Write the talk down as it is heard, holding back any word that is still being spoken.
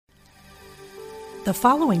The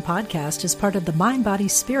following podcast is part of the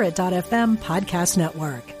MindBodySpirit.fm podcast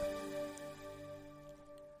network.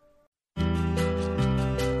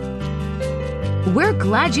 We're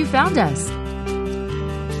glad you found us.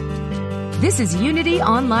 This is Unity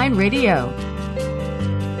Online Radio,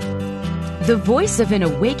 the voice of an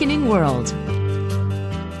awakening world.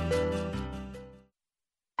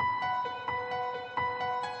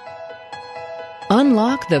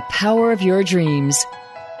 Unlock the power of your dreams.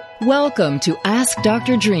 Welcome to Ask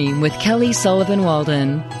Dr. Dream with Kelly Sullivan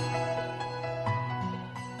Walden.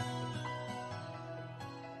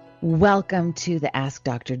 Welcome to the Ask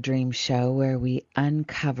Dr. Dream show, where we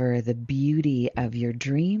uncover the beauty of your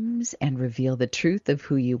dreams and reveal the truth of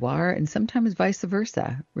who you are, and sometimes vice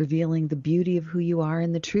versa, revealing the beauty of who you are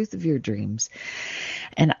and the truth of your dreams.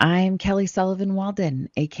 And I'm Kelly Sullivan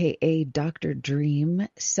Walden, aka Dr. Dream.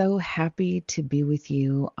 So happy to be with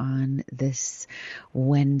you on this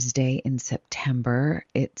Wednesday in September.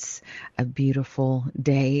 It's a beautiful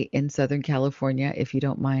day in Southern California, if you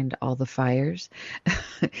don't mind all the fires.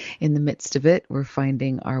 In the midst of it, we're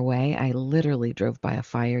finding our way. I literally drove by a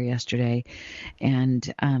fire yesterday,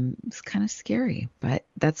 and it's kind of scary, but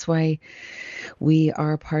that's why we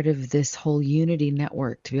are part of this whole Unity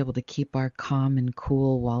network, to be able to keep our calm and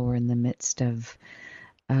cool while we're in the midst of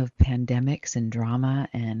pandemics and drama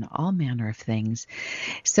and all manner of things.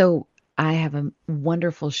 So I have a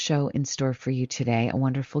wonderful show in store for you today, a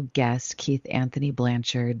wonderful guest, Keith Anthony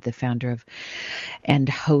Blanchard, the founder of and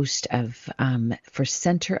host of for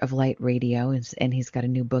Center of Light Radio, and he's got a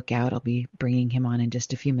new book out. I'll be bringing him on in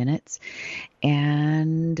just a few minutes.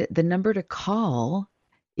 And the number to call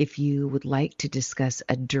if you would like to discuss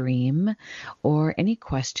a dream or any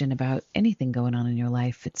question about anything going on in your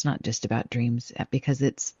life. It's not just about dreams, because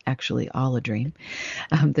it's actually all a dream.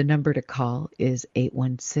 The number to call is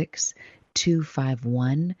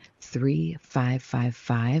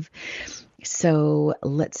 816-251-3555. So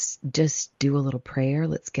let's just do a little prayer.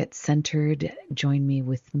 Let's get centered. Join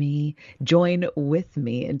with me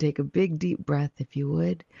and take a big deep breath, if you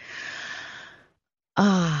would.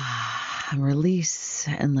 Release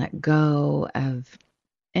and let go of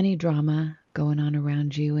any drama going on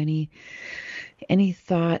around you, any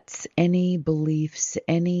thoughts, any beliefs,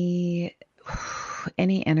 any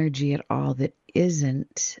energy at all that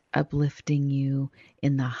isn't uplifting you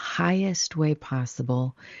in the highest way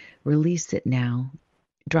possible. Release it now.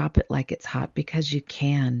 Drop it like it's hot, because you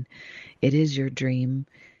can. It is your dream,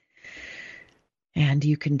 and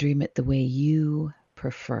you can dream it the way you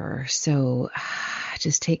prefer. So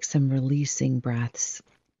just take some releasing breaths.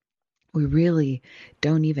 We really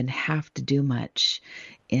don't even have to do much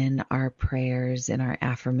in our prayers and our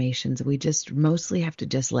affirmations. We just mostly have to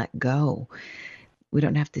just let go. We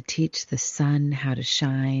don't have to teach the sun how to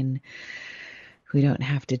shine. We don't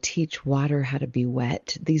have to teach water how to be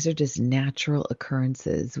wet. These are just natural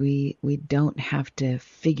occurrences. We don't have to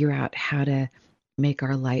figure out how to make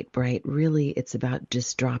our light bright. Really, it's about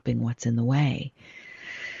just dropping what's in the way.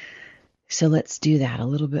 So let's do that a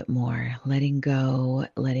little bit more. Letting go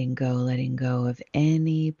of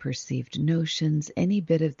any perceived notions, any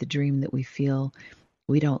bit of the dream that we feel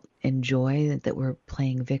we don't enjoy, that we're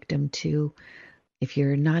playing victim to. If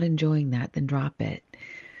you're not enjoying that, then drop it.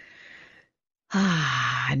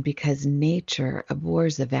 And because nature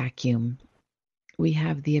abhors a vacuum, we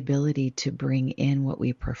have the ability to bring in what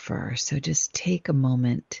we prefer. So just take a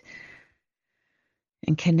moment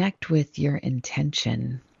and connect with your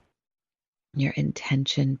intention. Your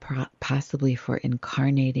intention possibly for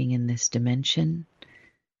incarnating in this dimension.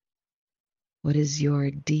 What is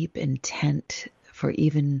your deep intent for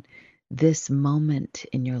even this moment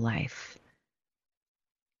in your life?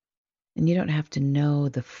 And you don't have to know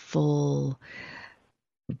the full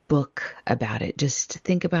book about it. Just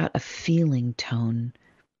think about a feeling tone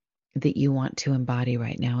that you want to embody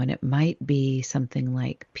right now. And it might be something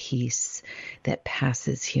like peace that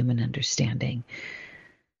passes human understanding.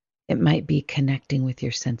 It might be connecting with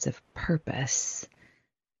your sense of purpose.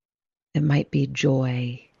 It might be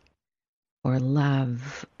joy or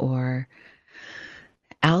love or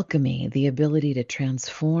alchemy, the ability to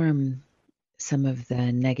transform some of the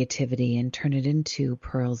negativity and turn it into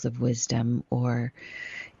pearls of wisdom or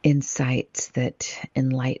insights that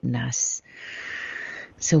enlighten us.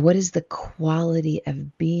 So what is the quality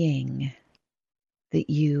of being that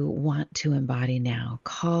you want to embody now?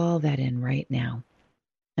 Call that in right now.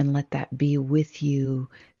 And let that be with you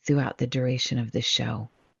throughout the duration of the show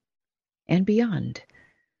and beyond.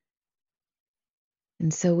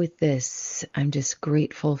 And so with this, I'm just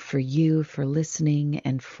grateful for you for listening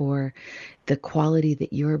and for the quality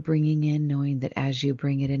that you're bringing in, knowing that as you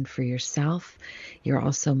bring it in for yourself, you're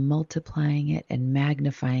also multiplying it and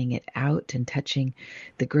magnifying it out and touching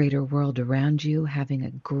the greater world around you, having a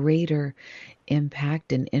greater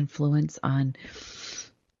impact and influence on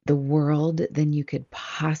the world than you could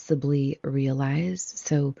possibly realize.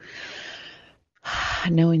 So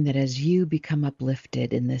knowing that as you become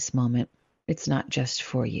uplifted in this moment, it's not just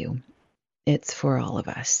for you, it's for all of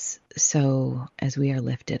us. So as we are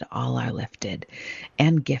lifted, all are lifted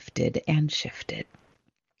and gifted and shifted.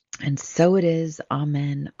 And so it is.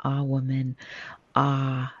 Amen. Ah, woman.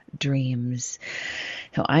 Ah, dreams.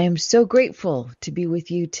 Now, I am so grateful to be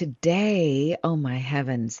with you today. Oh my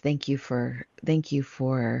heavens. Thank you for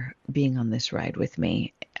being on this ride with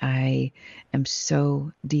me. I am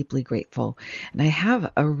so deeply grateful. And I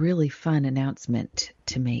have a really fun announcement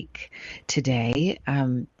to make today.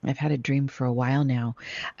 I've had a dream for a while now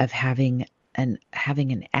of having an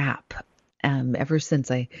app. Ever since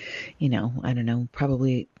I don't know,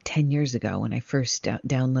 probably 10 years ago when I first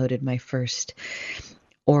downloaded my first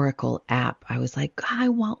Oracle app, I was like, I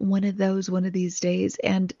want one of those one of these days.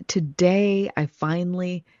 And today I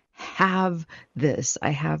finally have this. I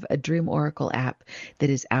have a Dream Oracle app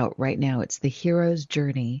that is out right now. It's the Hero's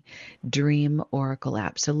Journey Dream Oracle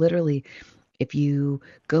app. So literally, if you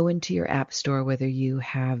go into your app store, whether you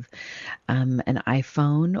have an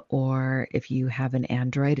iPhone or if you have an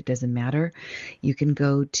Android, it doesn't matter. You can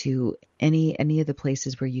go to any of the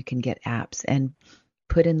places where you can get apps and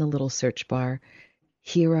put in the little search bar,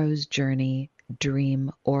 Hero's Journey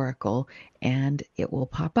Dream Oracle, and it will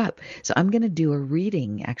pop up. So I'm going to do a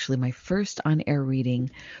reading, actually my first on-air reading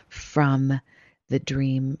from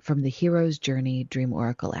the Hero's Journey Dream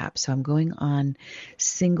Oracle app. So I'm going on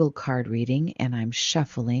single card reading and I'm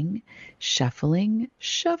shuffling,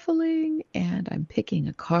 and I'm picking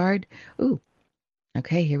a card. Ooh,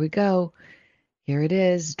 okay, here we go. Here it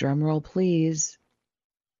is. Drum roll, please.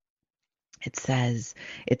 It says,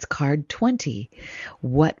 it's card 20.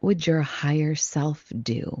 What would your higher self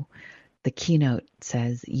do? The keynote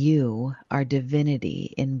says, you are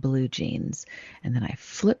divinity in blue jeans. And then I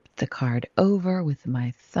flipped the card over with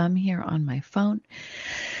my thumb here on my phone.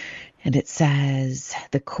 And it says,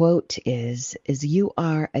 the quote is you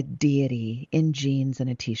are a deity in jeans and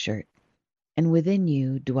a t-shirt. And within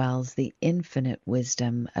you dwells the infinite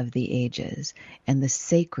wisdom of the ages and the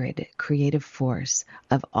sacred creative force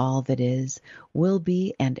of all that is, will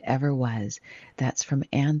be, and ever was. That's from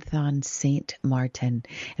Anthon St. Martin.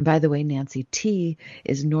 And by the way, Nancy T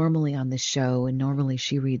is normally on the show, and normally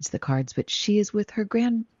she reads the cards, but she is with her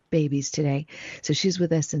grandbabies today. So she's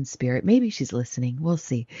with us in spirit. Maybe she's listening. We'll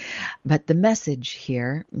see. But the message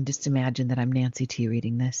here, just imagine that I'm Nancy T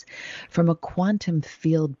reading this. From a quantum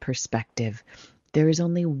field perspective, there is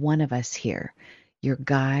only one of us here. Your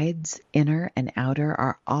guides, inner and outer,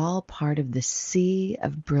 are all part of the sea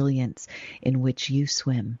of brilliance in which you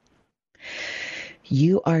swim.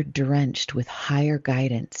 You are drenched with higher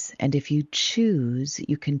guidance, and if you choose,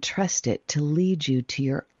 you can trust it to lead you to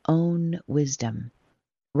your own wisdom.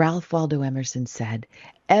 Ralph Waldo Emerson said,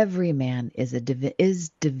 every man is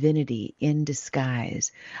divinity in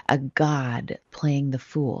disguise, a god playing the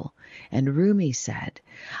fool. And Rumi said,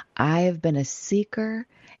 I have been a seeker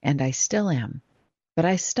and I still am. But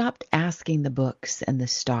I stopped asking the books and the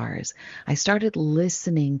stars. I started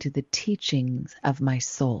listening to the teachings of my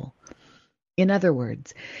soul. In other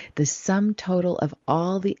words, the sum total of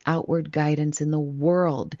all the outward guidance in the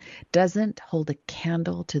world doesn't hold a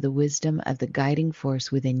candle to the wisdom of the guiding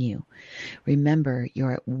force within you. Remember,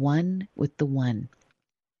 you're at one with the one.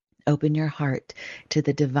 Open your heart to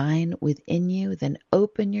the divine within you, then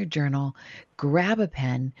open your journal, grab a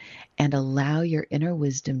pen, and allow your inner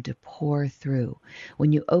wisdom to pour through.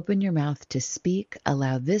 When you open your mouth to speak,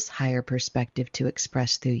 allow this higher perspective to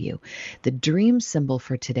express through you. The dream symbol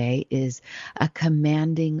for today is a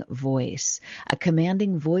commanding voice. A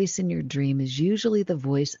commanding voice in your dream is usually the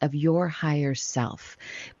voice of your higher self,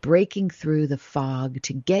 breaking through the fog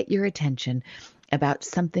to get your attention about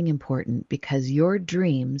something important, because your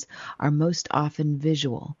dreams are most often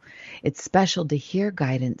visual. It's special to hear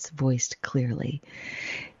guidance voiced clearly.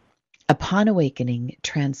 Upon awakening,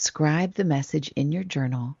 transcribe the message in your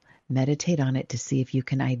journal, meditate on it to see if you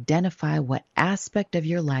can identify what aspect of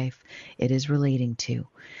your life it is relating to,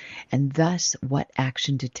 and thus what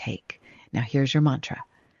action to take. Now here's your mantra.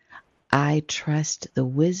 I trust the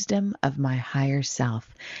wisdom of my higher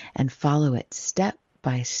self and follow it step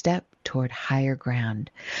by step toward higher ground.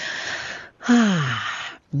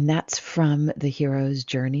 And that's from the Hero's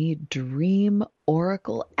Journey Dream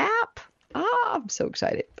Oracle app. I'm so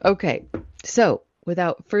excited. Okay, so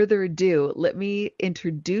without further ado, let me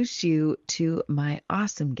introduce you to my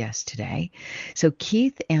awesome guest today. So,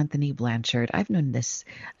 Keith Anthony Blanchard, I've known this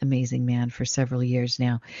amazing man for several years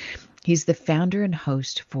now. He's the founder and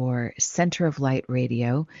host for Center of Light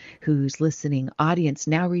Radio, whose listening audience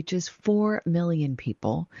now reaches 4 million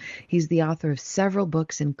people. He's the author of several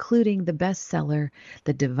books, including the bestseller,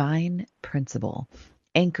 The Divine Principle,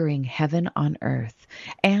 Anchoring Heaven on Earth,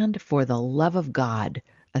 and For the Love of God,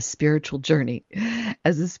 A Spiritual Journey.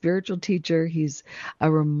 As a spiritual teacher, he's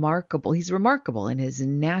remarkable in his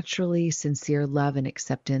naturally sincere love and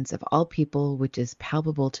acceptance of all people, which is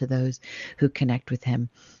palpable to those who connect with him.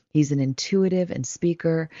 He's an intuitive and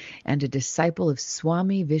speaker and a disciple of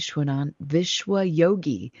Swami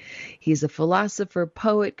Vishwayogi. He's a philosopher,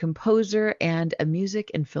 poet, composer, and a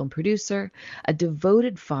music and film producer, a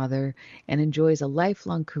devoted father, and enjoys a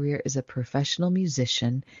lifelong career as a professional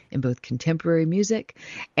musician in both contemporary music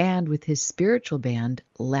and with his spiritual band,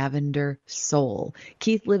 Lavender Soul.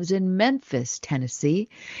 Keith lives in Memphis, Tennessee,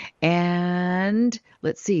 and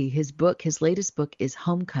let's see, his latest book is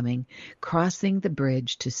Homecoming, Crossing the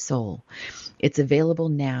Bridge to Soul. It's available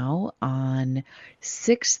now on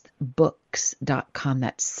sixthbooks.com.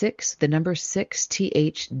 That's six, the number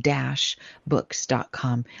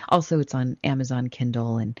 6th-books.com. Also, it's on Amazon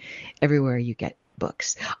Kindle and everywhere you get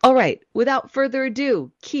books. All right, without further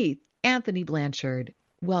ado, Keith Anthony Blanchard,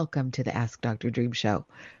 welcome to the Ask Dr. Dream Show.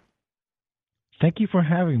 Thank you for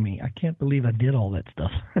having me. I can't believe I did all that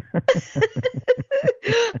stuff.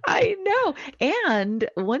 I know. And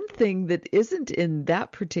one thing that isn't in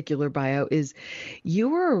that particular bio is you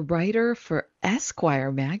were a writer for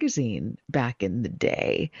Esquire magazine back in the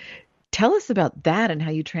day. Tell us about that and how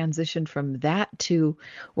you transitioned from that to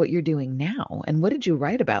what you're doing now. And what did you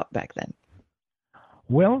write about back then?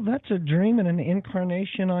 Well, that's a dream and an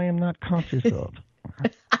incarnation I am not conscious of.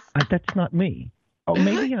 That's not me. Oh,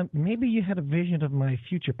 maybe you had a vision of my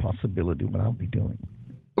future possibility, what I'll be doing.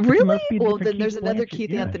 Really? Well, then there's another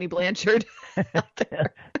Keith Anthony Blanchard out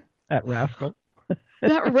there. That rascal.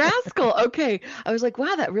 That rascal. Okay. I was like,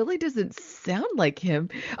 wow, that really doesn't sound like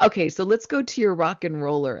him. Okay, so let's go to your rock and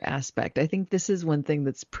roller aspect. I think this is one thing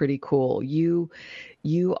that's pretty cool. You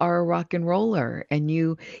are a rock and roller, and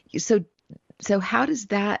so how does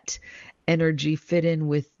that energy fit in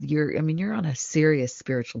with you're on a serious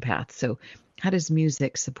spiritual path. So how does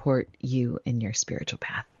music support you in your spiritual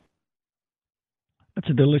path? That's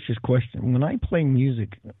a delicious question. When I play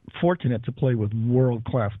music, fortunate to play with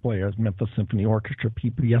world-class players, Memphis Symphony Orchestra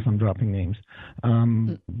people, yes, I'm dropping names,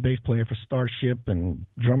 bass player for Starship and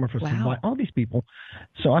drummer for Sublime, all these people.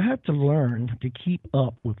 So I had to learn to keep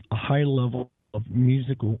up with a high level of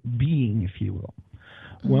musical being, if you will.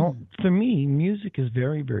 Well, for me, music is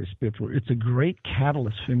very, very spiritual. It's a great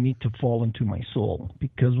catalyst for me to fall into my soul,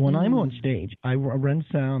 because when I'm on stage, I run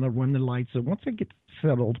sound, I run the lights. So once I get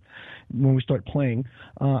settled, when we start playing,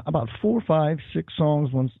 about 4, 5, 6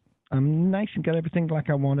 songs, once I'm nice and got everything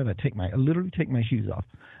like I wanted, I literally take my shoes off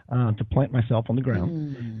to plant myself on the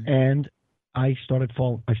ground, and I start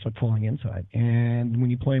falling inside. And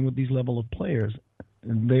when you're playing with these level of players,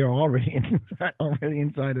 they are already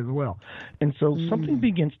inside as well. And so something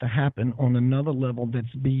begins to happen on another level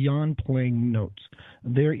that's beyond playing notes.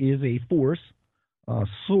 There is a force, a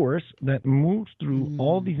source that moves through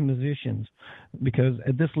all these musicians, because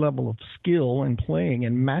at this level of skill and playing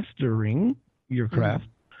and mastering your craft,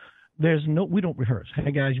 we don't rehearse.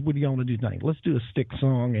 Hey guys, what do you want to do tonight? Let's do a stick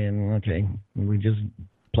song, and okay, we just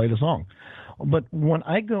play the song. But when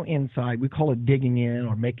I go inside, we call it digging in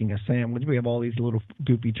or making a sandwich. We have all these little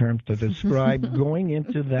goofy terms to describe going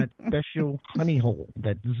into that special honey hole,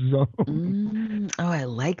 that zone. Oh, I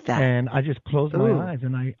like that. And I just close my eyes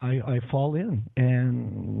and I fall in,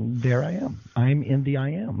 and there I am. I'm in the I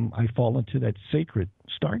am. I fall into that sacred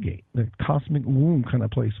stargate, that cosmic womb kind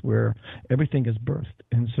of place where everything is birthed.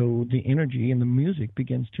 And so the energy and the music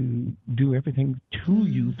begins to do everything to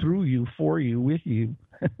you, through you, for you, with you.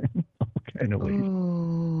 Kind of ways.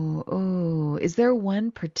 Oh, is there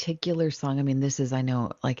one particular song? I mean, this is, I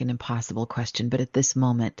know, like an impossible question, but at this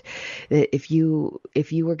moment, if you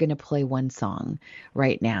were going to play one song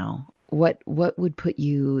right now, what would put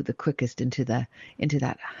you the quickest into that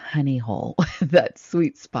honey hole, that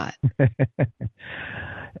sweet spot?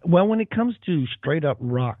 Well, when it comes to straight up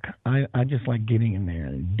rock, I just like getting in there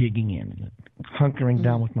and digging in, hunkering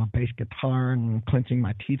down with my bass guitar and clenching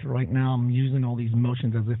my teeth right now. I'm using all these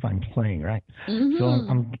motions as if I'm playing, right? So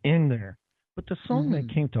I'm in there. But the song that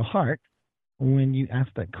came to heart when you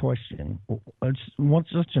asked that question, it's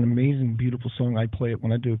such an amazing, beautiful song. I play it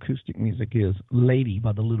when I do acoustic music, is Lady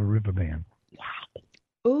by the Little River Band.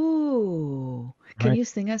 Wow. Ooh, Oh, can right? you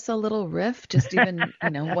sing us a little riff? Just even,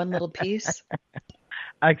 one little piece?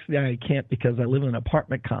 Actually, I can't because I live in an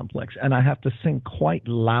apartment complex and I have to sing quite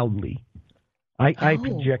loudly. I Oh,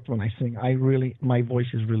 project when I sing. My voice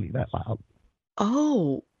is really that loud.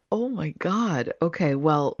 oh, oh my God. Okay,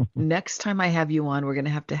 well, next time I have you on, we're going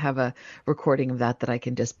to have a recording of that I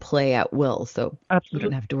can just play at will. So you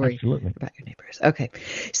don't have Absolutely, to worry absolutely. about your neighbors. Okay.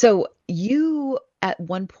 So you at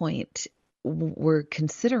one point were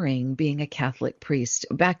considering being a Catholic priest.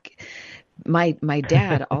 Back my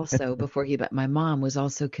dad also, before he met my mom, was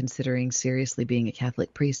also considering seriously being a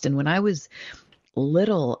Catholic priest. And when I was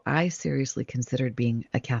little, I seriously considered being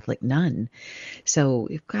a Catholic nun. So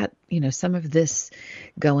we've got, some of this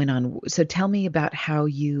going on. So tell me about how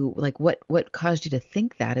you, like, what caused you to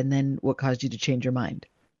think that, and then what caused you to change your mind?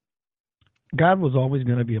 God was always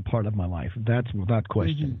going to be a part of my life. That's without Mm-hmm.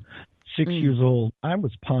 question. 6 years old, I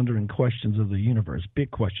was pondering questions of the universe,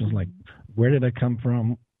 big questions like, where did I come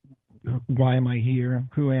from? Why am I here?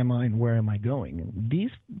 Who am I and where am I going? And these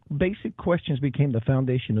basic questions became the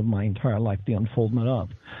foundation of my entire life, the unfoldment of.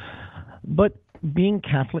 But being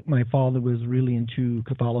Catholic, my father was really into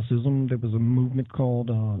Catholicism. There was a movement called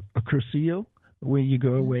a Cursillo, where you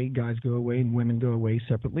go away, guys go away, and women go away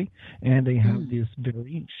separately, and they have Mm-hmm. this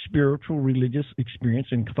very spiritual, religious experience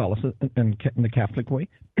in Catholicism and in the Catholic way.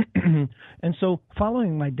 And so,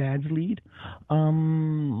 following my dad's lead,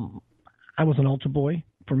 I was an altar boy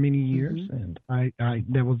for many years, Mm-hmm. and I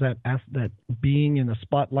there was that being in the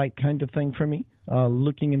spotlight kind of thing for me,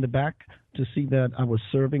 looking in the back to see that I was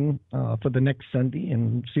serving for the next Sunday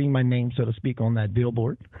and seeing my name, so to speak, on that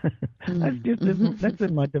billboard. That's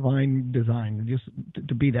in my divine design, just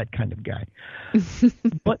to be that kind of guy.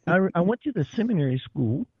 But I went to the seminary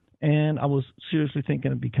school, and I was seriously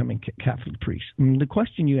thinking of becoming a Catholic priest. And the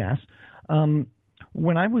question you asked,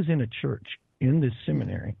 when I was in a church in this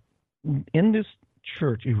seminary, in this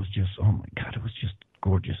church, it was just, oh my God, it was just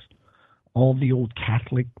gorgeous. All the old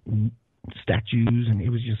Catholic statues, and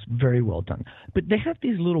it was just very well done. But they have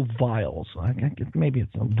these little vials. Maybe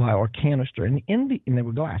it's a vial or canister, and they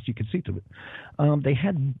were glass. You could see through it. They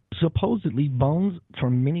had supposedly bones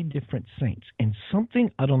from many different saints, and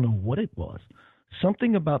something, I don't know what it was,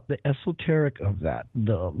 something about the esoteric of that,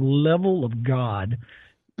 the level of God.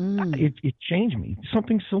 It changed me.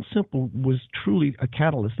 Something so simple was truly a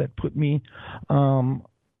catalyst that put me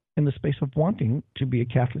in the space of wanting to be a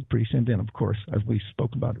Catholic priest. And then, of course, as we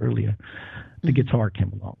spoke about earlier, the guitar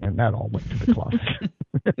came along, and that all went to the closet.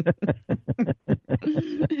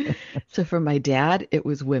 So for my dad, it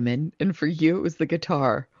was women, and for you, it was the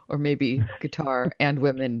guitar, or maybe guitar and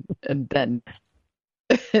women, and then,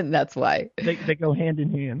 and that's why. They go hand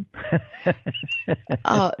in hand.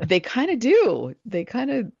 They kind of do. They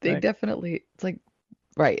Right. definitely, it's like,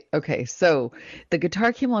 right. Okay. So the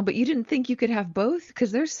guitar came along, but you didn't think you could have both?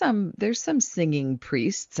 Because there's some singing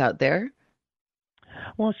priests out there.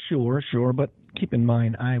 Well, sure, but keep in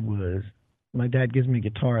mind, my dad gives me a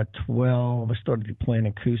guitar at 12. I started playing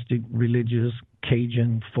acoustic, religious,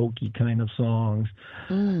 Cajun, folky kind of songs.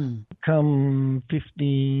 Mm. Come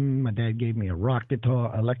 15, my dad gave me a rock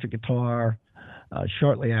guitar, electric guitar.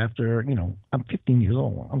 Shortly after, I'm 15 years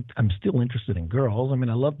old. I'm still interested in girls. I mean,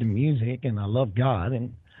 I love the music and I love God.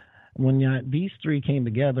 And when these three came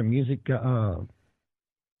together, music,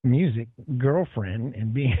 girlfriend,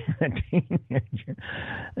 and being a teenager,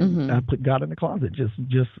 Hmm. I put God in the closet just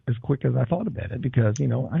as quick as I thought about it because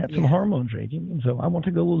I had some Yeah. hormones raging, and so I want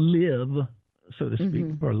to go live, so to speak,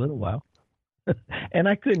 Hmm. for a little while. And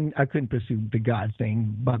I couldn't pursue the God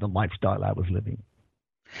thing by the lifestyle I was living.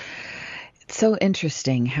 It's so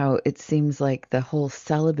interesting how it seems like the whole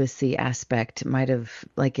celibacy aspect might have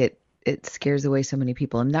like it scares away so many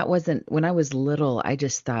people. And that wasn't when I was little, I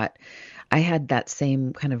just thought I had that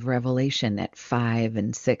same kind of revelation at 5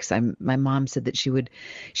 and 6. My mom said that she would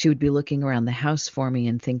be looking around the house for me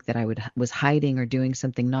and think that was hiding or doing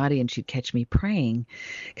something naughty, and she'd catch me praying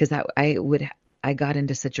because I got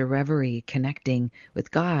into such a reverie connecting with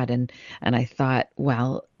God, and I thought,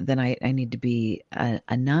 well, then I need to be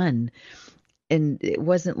a nun. And it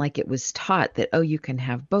wasn't like it was taught that, oh, you can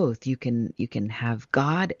have both, you can have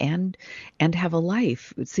God and have a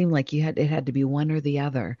life. It seemed like it had to be one or the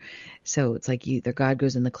other. So it's like either God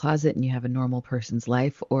goes in the closet and you have a normal person's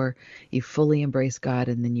life, or you fully embrace God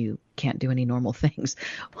and then you can't do any normal things.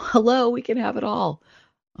 Hello, we can have it all.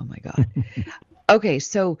 Oh my God. Okay,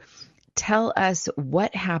 so tell us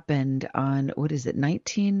what happened on, what is it,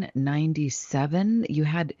 1997? You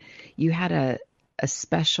had a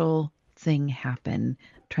special thing happen.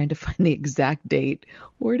 Trying to find the exact date.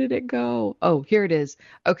 Where did it go? Oh, here it is.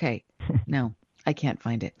 Okay. No. I can't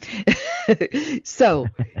find it. So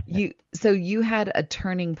you had a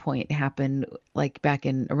turning point happen like back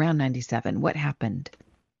in around 97. What happened?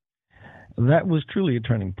 That was truly a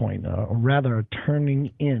turning point, or rather a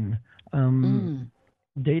turning in.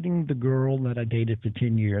 Dating the girl that I dated for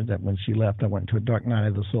 10 years, that when she left, I went to a dark night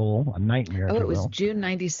of the soul, a nightmare. Oh, it was June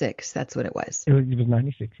 96. That's what it was. It was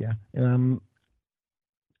 96, yeah.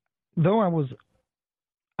 Though I was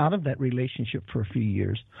out of that relationship for a few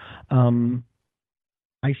years,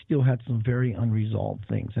 I still had some very unresolved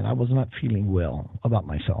things, and I was not feeling well about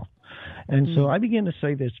myself. And so I began to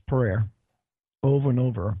say this prayer over and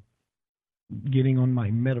over, getting on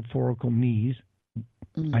my metaphorical knees.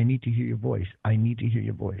 I need to hear your voice. I need to hear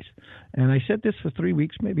your voice. And I said this for 3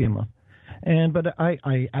 weeks, maybe a month. But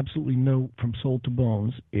I absolutely know from soul to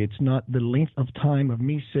bones, it's not the length of time of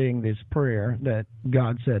me saying this prayer that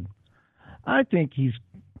God said, I think he's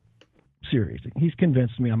serious. He's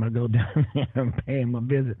convinced me I'm going to go down there and pay him a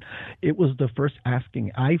visit. It was the first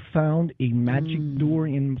asking. I found a magic door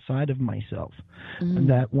inside of myself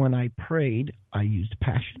that when I prayed, I used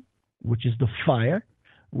passion, which is the fire,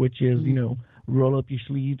 which is, roll up your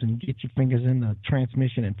sleeves and get your fingers in the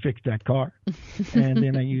transmission and fix that car. And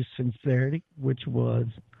then I used sincerity, which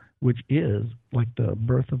is like the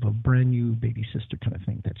birth of a brand new baby sister kind of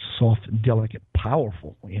thing, that soft, delicate,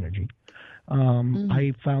 powerful energy.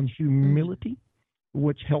 I found humility,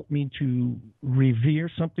 which helped me to revere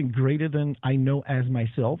something greater than I know as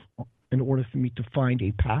myself in order for me to find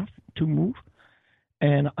a path to move.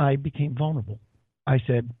 And I became vulnerable. I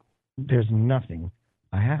said, there's nothing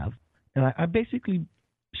I have. And I basically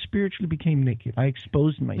spiritually became naked. I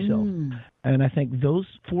exposed myself. And I think those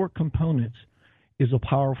 4 components is a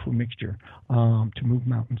powerful mixture to move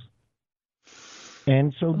mountains.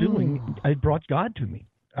 And so doing, it brought God to me.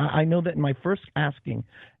 I know that in my first asking,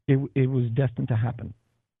 it was destined to happen.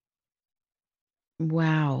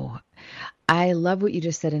 Wow. I love what you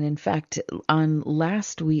just said. And in fact, on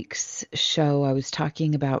last week's show, I was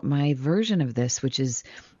talking about my version of this, which is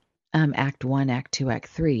Act 1, Act 2, Act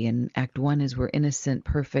 3. And Act 1 is we're innocent,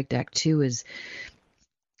 perfect. Act 2 is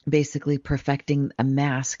basically perfecting a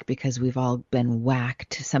mask because we've all been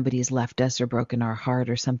whacked. Somebody's left us or broken our heart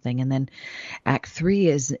or something. And then Act 3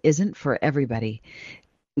 isn't for everybody.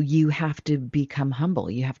 You have to become humble.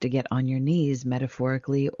 You have to get on your knees,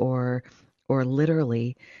 metaphorically or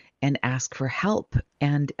literally, and ask for help.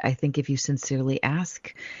 And I think if you sincerely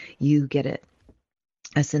ask, you get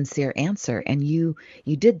a sincere answer. And you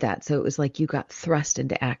did that. So it was like you got thrust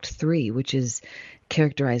into Act 3, which is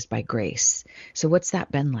characterized by grace. So what's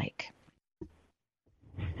that been like?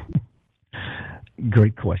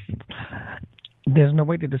 Great question. There's no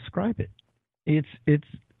way to describe it. It's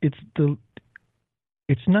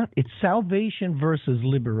salvation versus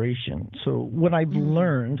liberation. So what I've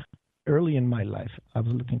learned early in my life, I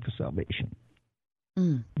was looking for salvation.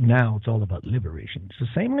 Now it's all about liberation. It's the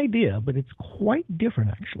same idea, but it's quite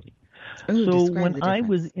different, actually. So when I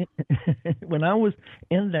was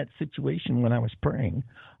in that situation, when I was praying,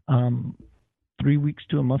 3 weeks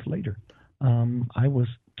to a month later, I was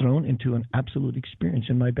thrown into an absolute experience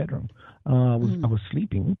in my bedroom. I was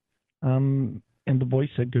sleeping, and the voice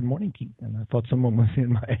said, "Good morning, Keith." And I thought someone was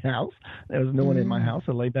in my house. There was no one in my house.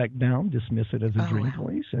 I lay back down, dismiss it as a dream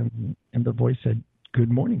voice, and the voice said, "Good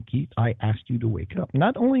morning, Keith. I asked you to wake up."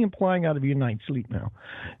 Not only implying out of your night's sleep now.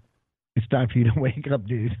 It's time for you to wake up,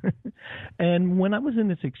 dude. And when I was in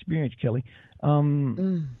this experience, Kelly,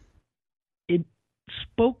 it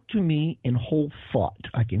spoke to me in whole thought.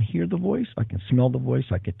 I can hear the voice. I can smell the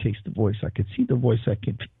voice. I could taste the voice. I could see the voice. I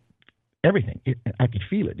could everything. I could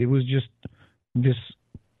feel it. It was just this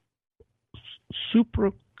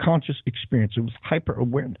super conscious experience. It was hyper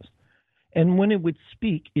awareness. And when it would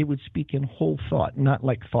speak in whole thought, not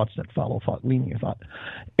like thoughts that follow thought, linear thought.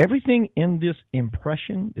 Everything in this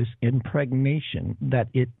impression, this impregnation that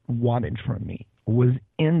it wanted from me was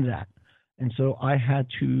in that. And so I had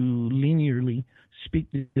to linearly speak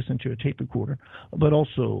this into a tape recorder. But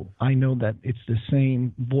also, I know that it's the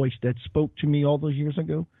same voice that spoke to me all those years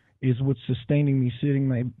ago is what's sustaining me sitting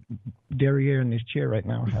my derriere in this chair right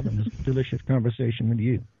now, having this delicious conversation with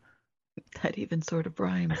you. That even sort of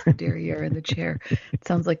rhymes, the derriere in the chair. It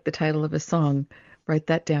sounds like the title of a song. Write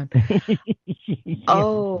that down.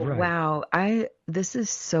 Oh, right. Wow. This is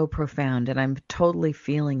so profound, and I'm totally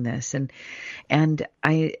feeling this. And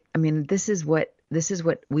I mean, this is what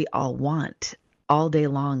we all want all day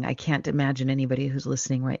long. I can't imagine anybody who's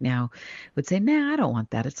listening right now would say, "Nah, I don't want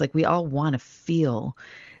that." It's like we all want to feel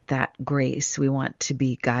that grace. We want to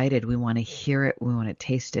be guided. We want to hear it. We want to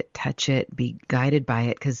taste it, touch it, be guided by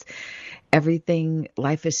it, because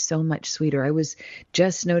life is so much sweeter. I was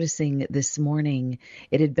just noticing this morning,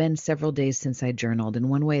 it had been several days since I journaled. And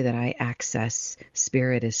one way that I access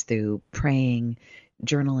spirit is through praying,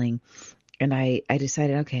 journaling. And I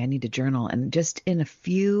decided, okay, I need to journal. And just in a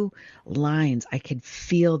few lines, I could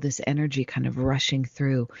feel this energy kind of rushing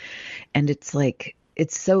through. And it's like,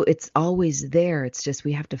 it's always there. It's just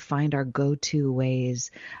we have to find our go-to ways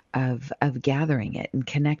of gathering it and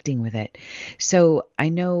connecting with it. So I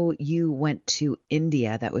know you went to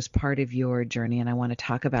India. That was part of your journey, and I want to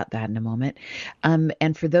talk about that in a moment.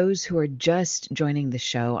 And for those who are just joining the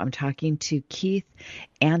show, I'm talking to Keith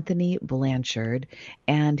Anthony Blanchard,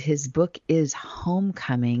 and his book is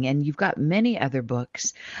Homecoming. And you've got many other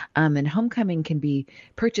books, and Homecoming can be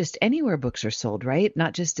purchased anywhere books are sold, right?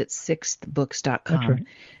 Not just at sixthbooks.com. Right.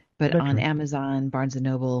 But That's on right. Amazon, Barnes &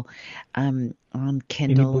 Noble, on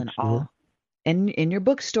Kindle and all. And in your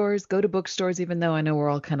bookstores, go to bookstores, even though I know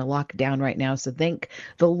we're all kind of locked down right now. So thank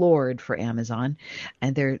the Lord for Amazon.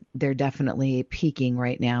 And they're definitely peaking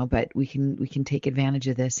right now, but we can take advantage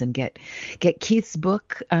of this and get Keith's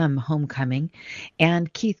book, Homecoming.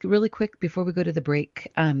 And Keith, really quick before we go to the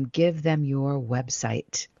break, give them your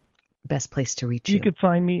website. Best place to reach you. You could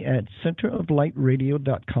find me at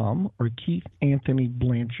centeroflightradio.com or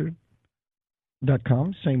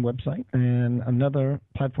KeithAnthonyBlanchard.com, same website. And another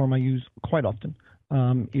platform I use quite often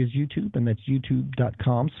is YouTube, and that's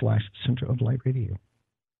youtube.com/centeroflightradio.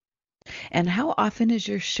 And how often is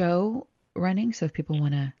your show running? So if people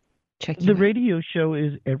want to check you The out. radio show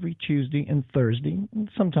is every Tuesday and Thursday.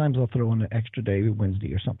 Sometimes I'll throw in an extra day,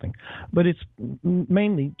 Wednesday or something. But it's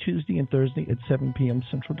mainly Tuesday and Thursday at 7 p.m.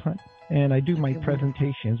 Central Time. And I do my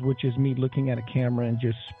presentations, which is me looking at a camera and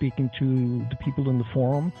just speaking to the people in the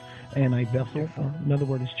forum. And I vessel, in other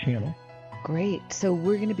words, channel. Great. So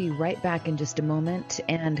we're going to be right back in just a moment,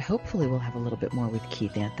 and hopefully we'll have a little bit more with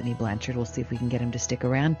Keith Anthony Blanchard. We'll see if we can get him to stick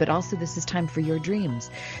around. But also, this is time for your dreams.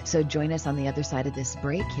 So join us on the other side of this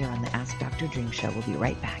break here on the Ask Dr. Dream Show. We'll be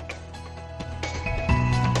right back.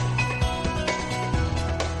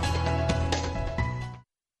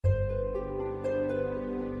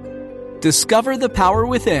 Discover the power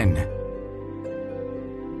within.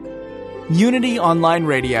 Unity Online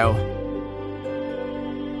Radio.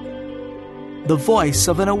 The voice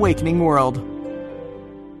of an awakening world.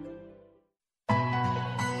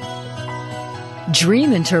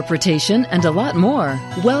 Dream interpretation and a lot more.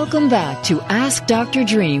 Welcome back to Ask Dr.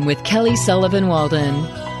 Dream with Kelly Sullivan Walden.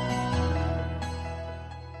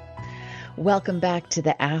 Welcome back to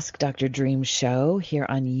the Ask Dr. Dream show here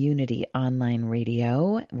on Unity Online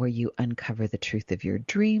Radio, where you uncover the truth of your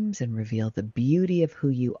dreams and reveal the beauty of who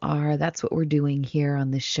you are. That's what we're doing here on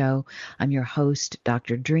this show. I'm your host,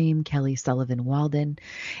 Dr. Dream, Kelly Sullivan Walden.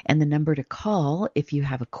 And the number to call if you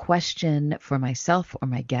have a question for myself or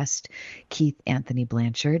my guest, Keith Anthony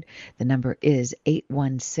Blanchard, the number is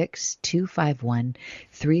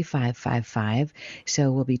 816-251-3555.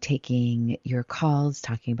 So we'll be taking your calls,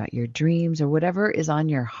 talking about your dreams, or whatever is on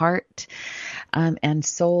your heart and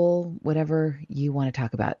soul, whatever you want to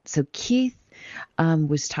talk about. So Keith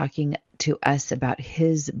was talking to us about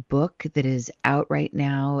his book that is out right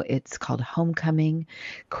now. It's called Homecoming,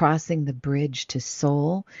 Crossing the Bridge to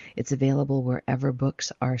Soul. It's available wherever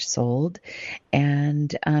books are sold.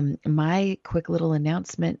 And my quick little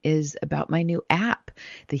announcement is about my new app,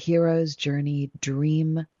 the Hero's Journey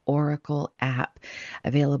Dream Oracle app,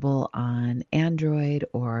 available on Android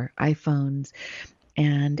or iPhones.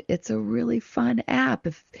 And it's a really fun app.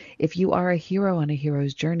 If you are a hero on a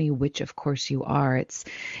hero's journey, which of course you are, it's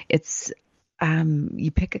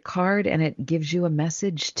you pick a card and it gives you a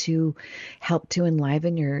message to help to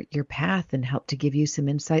enliven your path and help to give you some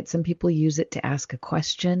insight. Some people use it to ask a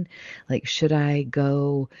question, like, should I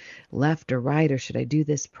go left or right, or should I do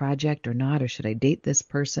this project or not, or should I date this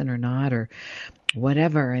person or not, or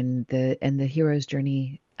whatever. And the Hero's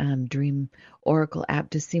Journey Dream Oracle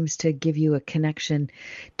app just seems to give you a connection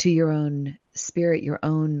to your own spirit, your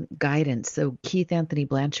own guidance. So Keith Anthony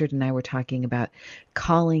Blanchard and I were talking about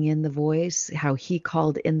calling in the voice, how he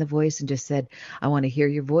called in the voice and just said, I want to hear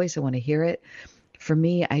your voice. I want to hear it. For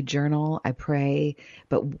me, I journal, I pray,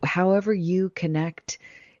 but however you connect,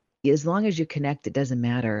 as long as you connect, it doesn't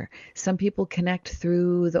matter. Some people connect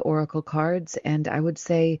through the oracle cards, and I would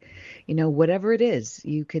say, whatever it is,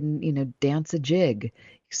 you can, dance a jig,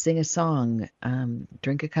 sing a song,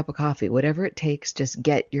 drink a cup of coffee, whatever it takes, just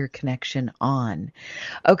get your connection on.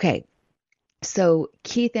 Okay. So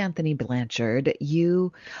Keith Anthony Blanchard,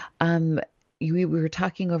 we were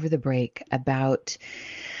talking over the break about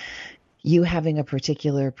you having a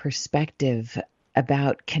particular perspective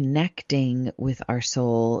about connecting with our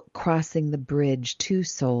soul, crossing the bridge to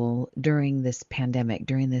soul during this pandemic,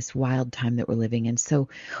 during this wild time that we're living in. So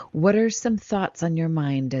what are some thoughts on your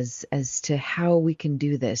mind as to how we can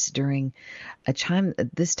do this during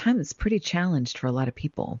this time that's pretty challenged for a lot of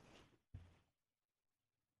people?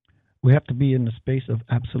 We have to be in the space of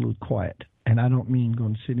absolute quiet. And I don't mean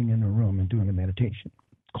going sitting in a room and doing a meditation.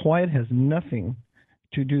 Quiet has nothing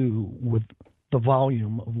to do with the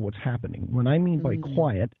volume of what's happening. When I mean by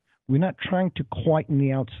quiet, we're not trying to quieten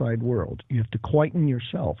the outside world. You have to quieten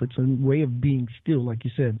yourself. It's a way of being still. Like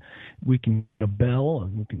you said, we can a bell,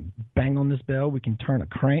 and we can bang on this bell, we can turn a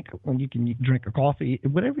crank, and you can drink a coffee,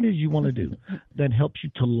 whatever it is you want to do that helps you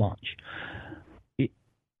to launch.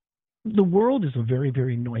 The world is a very,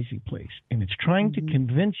 very noisy place, and it's trying to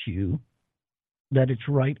convince you that it's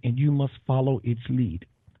right and you must follow its lead.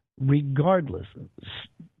 Regardless,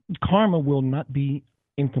 karma will not be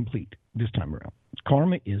incomplete this time around.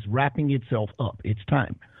 Karma is wrapping itself up. It's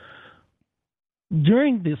time.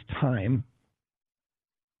 During this time,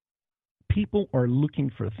 people are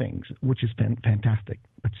looking for things, which is fantastic.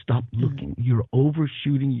 But stop looking. You're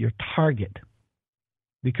overshooting your target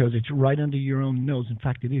because it's right under your own nose. In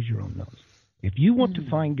fact, it is your own nose. If you want to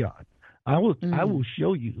find God, I will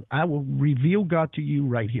show you. I will reveal God to you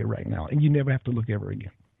right here, right now, and you never have to look ever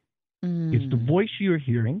again. It's the voice you're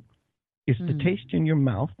hearing. It's the taste in your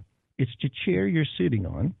mouth. It's the chair you're sitting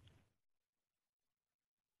on.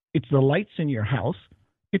 It's the lights in your house.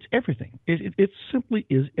 It's everything. It simply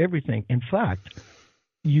is everything. In fact,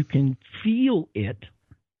 you can feel it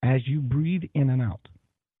as you breathe in and out.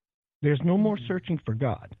 There's no more searching for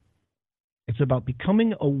God. It's about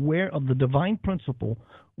becoming aware of the divine principle,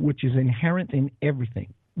 which is inherent in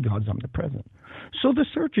everything. God's omnipresent. So the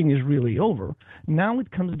searching is really over. Now it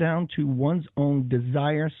comes down to one's own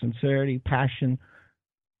desire, sincerity, passion,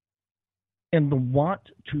 and the want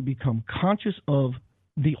to become conscious of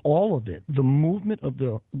the all of it, the movement of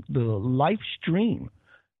the life stream.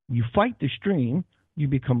 You fight the stream, you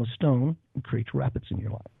become a stone and create rapids in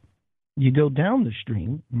your life. You go down the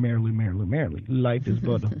stream, merrily, merrily, merrily. Life is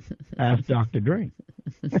but ask Dr. Dre.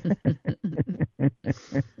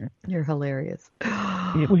 You're hilarious.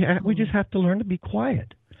 We just have to learn to be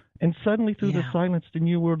quiet. And suddenly through the silence, the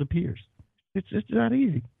new world appears. It's not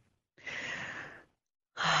easy.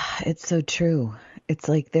 It's so true. It's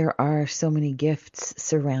like there are so many gifts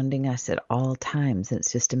surrounding us at all times.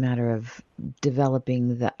 It's just a matter of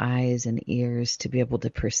developing the eyes and ears to be able to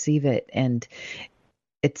perceive it. And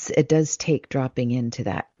it does take dropping into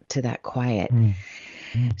that quiet.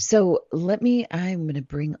 So I'm going to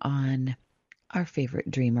bring on our favorite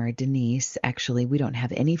dreamer, Denise. Actually, we don't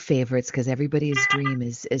have any favorites because everybody's dream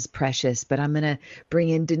is precious, but I'm going to bring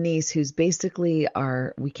in Denise, who's basically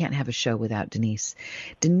we can't have a show without Denise.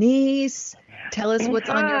 Denise, tell us what's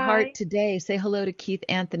on your heart today. Say hello to Keith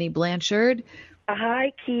Anthony Blanchard.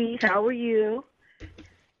 Hi, Keith. How are you?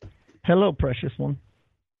 Hello, precious one.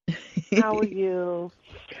 How are you?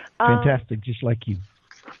 Fantastic, just like you.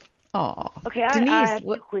 Oh, okay. Denise,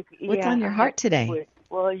 what's on your heart today?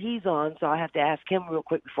 Well, he's on, so I have to ask him real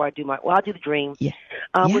quick before I do I'll do the dream. Yeah.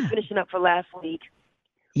 We're finishing up for last week.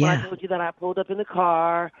 Yeah. I told you that I pulled up in the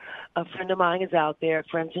car. A friend of mine is out there,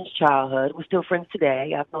 friends since childhood. We're still friends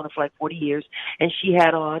today. I've known her for like 40 years. And she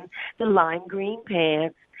had on the lime green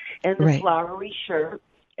pants and the flowery shirt.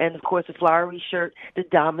 And, of course, the flowery shirt, the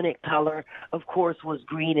dominant color, of course, was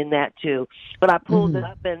green in that, too. But I pulled it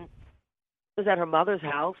up, and it was at her mother's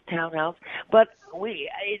house, townhouse. But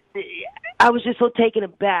I was just so taken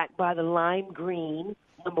aback by the lime green,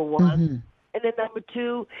 number one. And then number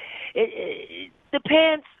two, the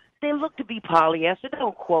pants, they look to be polyester.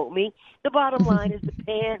 Don't quote me. The bottom line is the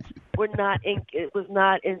pants was not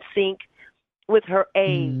in sync with her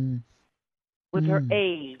age. With her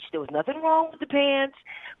age. There was nothing wrong with the pants,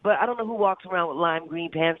 but I don't know who walks around with lime green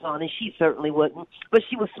pants on, and she certainly wouldn't. But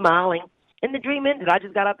she was smiling, and the dream ended. I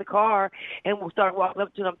just got out the car and started walking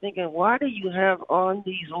up to her. I'm thinking, why do you have on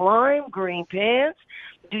these lime green pants?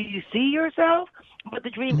 Do you see yourself? But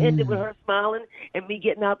the dream ended with her smiling and me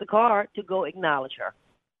getting out the car to go acknowledge her.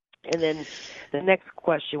 And then the next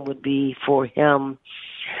question would be for him.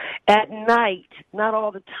 At night, not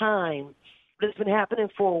all the time, but it's been happening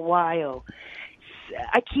for a while,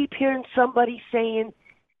 I keep hearing somebody saying,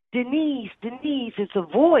 Denise, it's a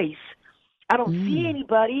voice. I don't see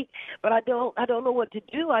anybody, but I don't know what to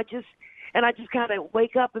do. I just kind of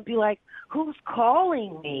wake up and be like, who's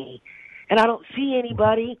calling me? And I don't see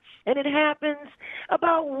anybody. And it happens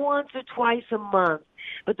about once or twice a month.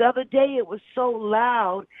 But the other day it was so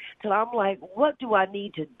loud that I'm like, what do I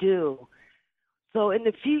need to do? So in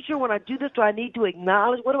the future, when I do this, do I need to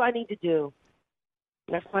acknowledge? What do I need to do?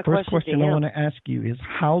 That's my First question I want to ask you is,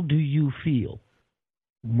 how do you feel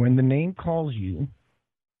when the name calls you?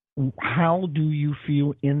 How do you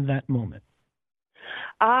feel in that moment?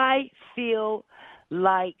 I feel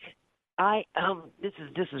like this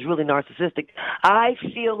is really narcissistic. I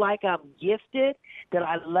feel like I'm gifted, that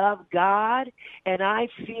I love God, and I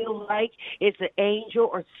feel like it's an angel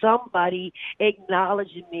or somebody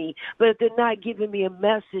acknowledging me. But if they're not giving me a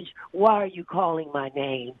message, why are you calling my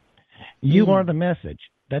name? You are the message.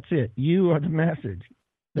 That's it. You are the message.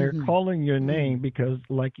 They're calling your name because,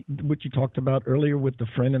 like what you talked about earlier with the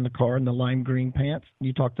friend in the car in the lime green pants,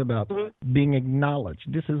 you talked about being acknowledged.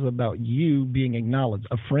 This is about you being acknowledged.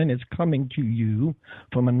 A friend is coming to you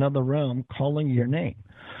from another realm calling your name.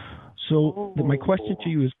 So my question to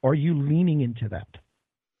you is, are you leaning into that?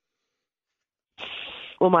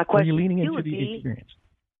 Well, my question are you leaning to you into would the be, experience?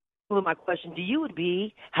 Well, my question to you would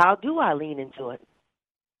be, how do I lean into it?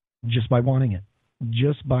 Just by wanting it.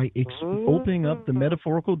 Just by opening up the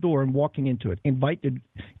metaphorical door and walking into it. Invite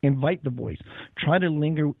the voice. Try to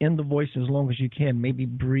linger in the voice as long as you can. Maybe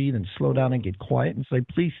breathe and slow down and get quiet and say,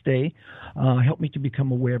 please stay. Help me to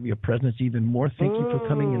become aware of your presence even more. Thank you for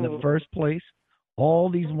coming in the first place.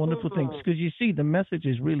 All these wonderful things. Because you see, the message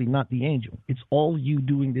is really not the angel. It's all you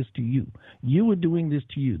doing this to you. You are doing this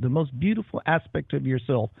to you. The most beautiful aspect of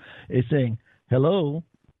yourself is saying, hello,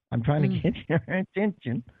 I'm trying to get your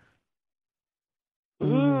attention.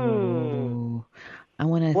 Ooh. I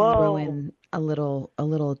want to throw in a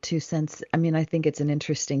little 2 cents. I mean, I think it's an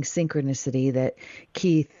interesting synchronicity that,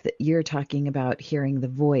 Keith, you're talking about hearing the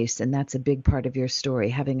voice, and that's a big part of your story,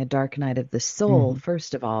 having a dark night of the soul,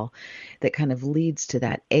 first of all, that kind of leads to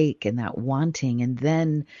that ache and that wanting. And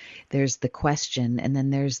then there's the question, and then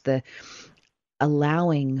there's the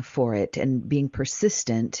allowing for it and being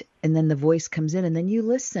persistent. And then the voice comes in, and then you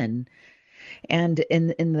listen. And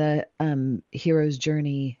in the Hero's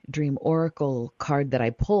Journey Dream Oracle card that I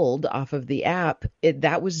pulled off of the app,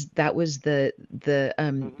 that was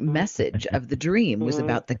the message of the dream was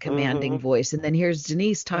about the commanding voice. And then here's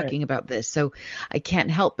Denise talking about this. So I can't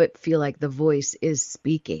help but feel like the voice is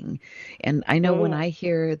speaking. And I know when I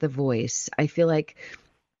hear the voice, I feel like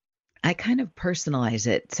I kind of personalize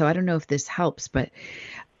it. So I don't know if this helps, but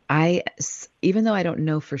even though I don't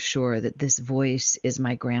know for sure that this voice is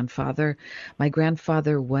my grandfather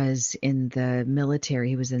was in the military.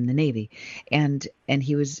 He was in the Navy, and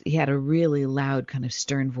he had a really loud, kind of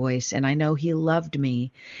stern voice. And I know he loved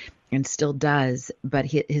me and still does, but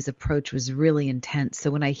his approach was really intense. So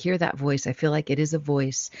when I hear that voice, I feel like it is a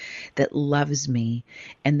voice that loves me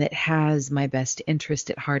and that has my best interest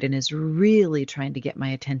at heart and is really trying to get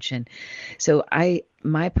my attention. So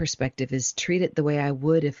my perspective is treat it the way I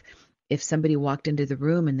would if somebody walked into the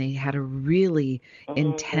room and they had a really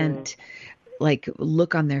intent like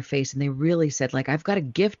look on their face and they really said, like, I've got a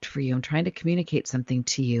gift for you. I'm trying to communicate something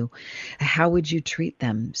to you. How would you treat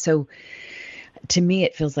them? So to me,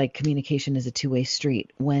 it feels like communication is a two-way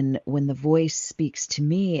street. When the voice speaks to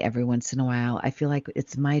me every once in a while, I feel like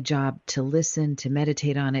it's my job to listen, to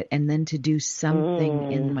meditate on it, and then to do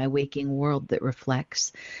something in my waking world that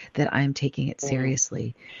reflects that I'm taking it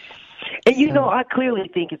seriously. And I clearly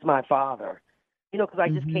think it's my father. Because I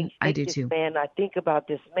just can't I do this too. man. I think about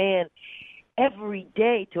this man every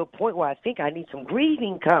day to a point where I think I need some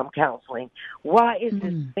grieving counseling. Why is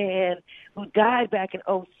this man who died back in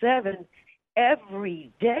 2007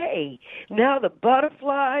 every day? Now the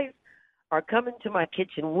butterflies are coming to my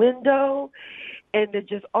kitchen window, and they're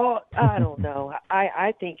just all, I don't know.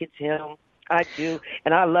 I think it's him. I do,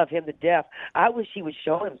 and I love him to death. I wish he would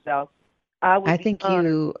show himself. I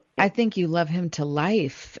think you love him to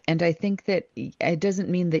life, and I think that it doesn't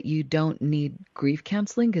mean that you don't need grief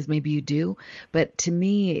counseling, because maybe you do, but to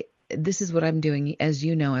me, this is what I'm doing. As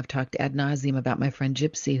you know, I've talked ad nauseum about my friend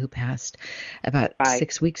Gypsy, who passed about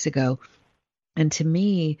 6 weeks ago. And to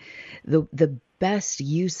me, the best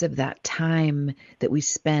use of that time that we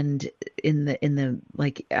spend in the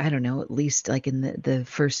like, I don't know, at least like in the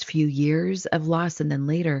first few years of loss and then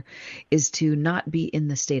later, is to not be in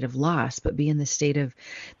the state of loss, but be in the state of,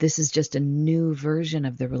 this is just a new version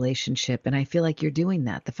of the relationship. And I feel like you're doing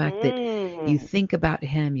that. The fact that you think about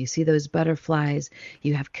him, you see those butterflies,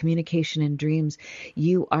 you have communication in dreams,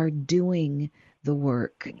 you are doing the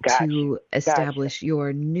work to establish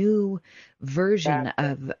your new version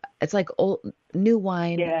of, it's like new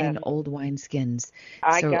wine in old wine skins.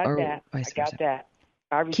 I got that.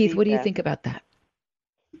 Keith, what do you think about that?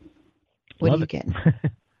 What do you get?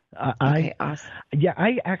 Okay, awesome. Yeah,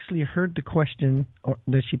 I actually heard the question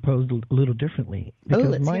that she posed a little differently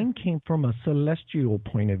because mine came from a celestial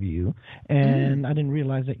point of view, and I didn't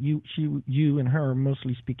realize that you and her are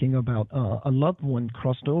mostly speaking about a loved one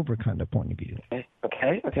crossed over kind of point of view.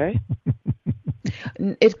 Okay.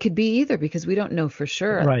 It could be either because we don't know for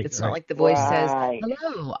sure. Right, It's not like the voice says,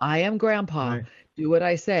 "Hello, I am Grandpa. Right. Do what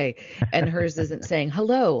I say," and hers isn't saying,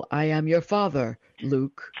 "Hello, I am your father,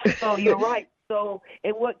 Luke." So you're right. So,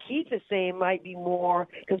 and what Keith is saying might be more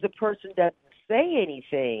because the person doesn't say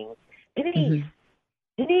anything. Denise,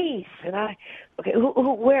 and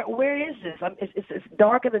where is this? It's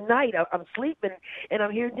dark in the night. I'm sleeping, and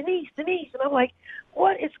I'm hearing Denise, and I'm like,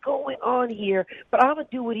 what is going on here? But I'm gonna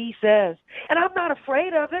do what he says, and I'm not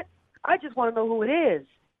afraid of it. I just want to know who it is.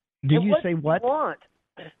 Do you say what? Want?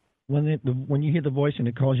 When you hear the voice and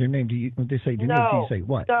it calls your name, when they say Denise, do you say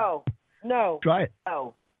what? No. Try it.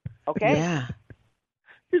 No. Okay. Yeah.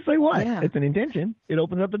 You say what? Yeah. It's an intention. It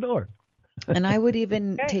opens up the door. And I would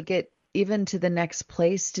even take it even to the next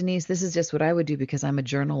place, Denise. This is just what I would do because I'm a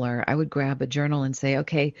journaler. I would grab a journal and say,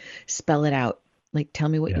 okay, spell it out. Like, tell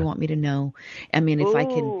me what you want me to know. I mean, if I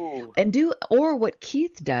can, and do, or what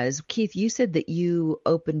Keith does. Keith, you said that you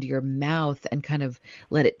opened your mouth and kind of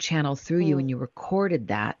let it channel through you and you recorded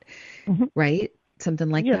that, right? Something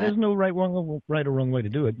like that. Yeah, there's no right or wrong way to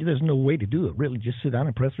do it. There's no way to do it, really. Just sit down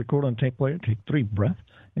and press record on tape player, take 3 breaths,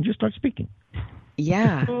 and just start speaking.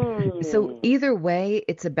 Yeah. So either way,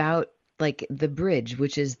 it's about like the bridge,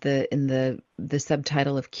 which is in the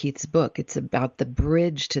subtitle of Keith's book. It's about the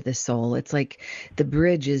bridge to the soul. It's like the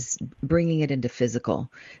bridge is bringing it into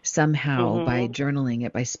physical somehow by journaling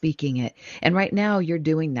it, by speaking it. And right now you're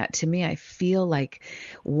doing that. To me, I feel like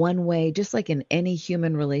one way, just like in any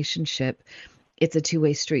human relationship, it's a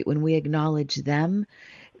two-way street. When we acknowledge them,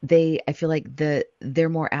 I feel like they're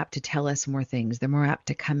more apt to tell us more things. They're more apt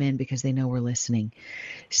to come in because they know we're listening.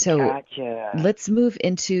 So let's move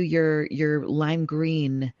into your lime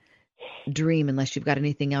green dream, unless you've got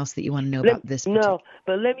anything else that you want to know about this. No,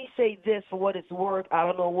 but let me say this for what it's worth. I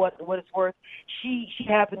don't know what it's worth. She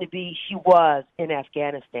was in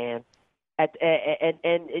Afghanistan. And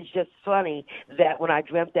it's just funny that when I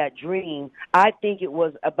dreamt that dream, I think it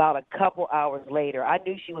was about a couple hours later. I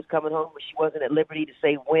knew she was coming home, but she wasn't at liberty to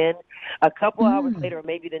say when. A couple hours later, or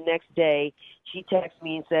maybe the next day, she texted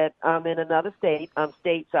me and said, I'm in another state. I'm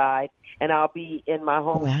stateside, and I'll be in my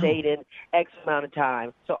home state in X amount of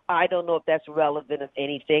time. So I don't know if that's relevant of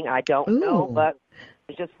anything. I don't know, but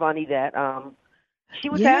it's just funny that she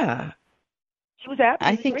was happy. She was happy.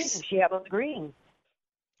 I think she had on the green.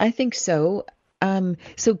 I think so.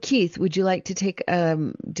 So Keith, would you like to take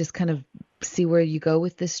just kind of see where you go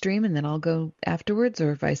with this stream, and then I'll go afterwards,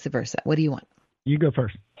 or vice versa? What do you want? You go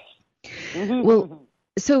first. Well,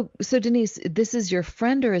 so Denise, this is your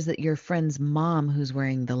friend, or is it your friend's mom who's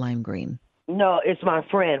wearing the lime green? No, it's my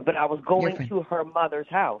friend, but I was going to her mother's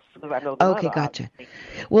house because I know the mother, gotcha.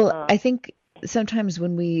 Well, I think sometimes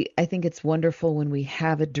I think it's wonderful when we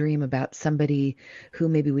have a dream about somebody who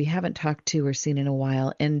maybe we haven't talked to or seen in a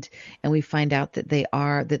while, and we find out that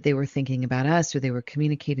they were thinking about us, or they were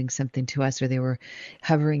communicating something to us, or they were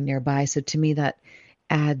hovering nearby. So to me, that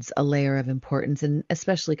adds a layer of importance, and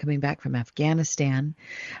especially coming back from Afghanistan,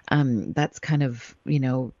 that's kind of,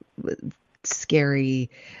 scary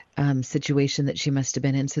situation that she must have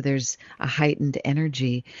been in. So there's a heightened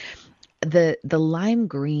energy. The lime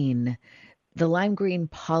green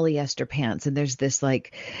polyester pants, and there's this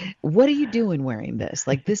like, what are you doing wearing this?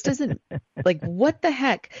 Like, this doesn't, like, what the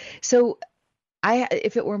heck? So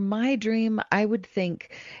if it were my dream, I would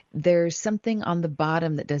think there's something on the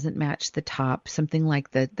bottom that doesn't match the top, something like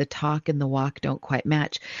the talk and the walk don't quite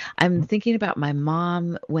match. I'm thinking about my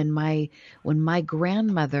mom when my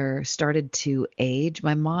grandmother started to age.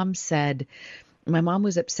 My mom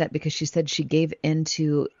was upset because she said she gave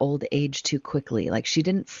into old age too quickly. Like, she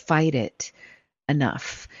didn't fight it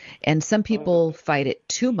enough. And some people fight it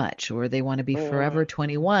too much, or they want to be forever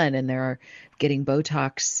 21 and they're getting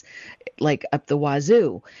Botox like up the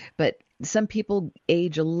wazoo. But some people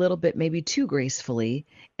age a little bit, maybe too gracefully,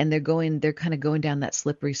 and they're kind of going down that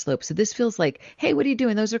slippery slope. So this feels like, hey, what are you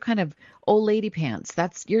doing? Those are kind of old lady pants.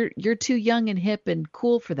 You're too young and hip and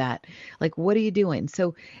cool for that. Like, what are you doing?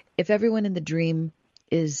 So if everyone in the dream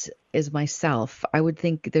is myself, I would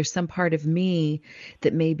think there's some part of me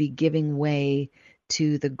that may be giving way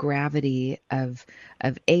to the gravity of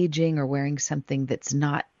aging, or wearing something that's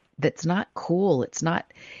not cool. It's not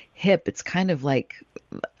hip. It's kind of like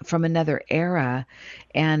from another era,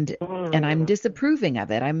 and I'm disapproving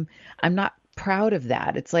of it. I'm not proud of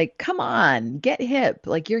that. It's like, come on, get hip.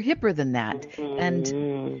 Like, you're hipper than that.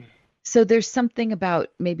 And So there's something about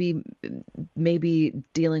maybe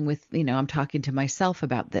dealing with, I'm talking to myself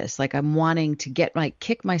about this. Like I'm wanting to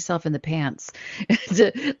kick myself in the pants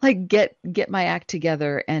to like get my act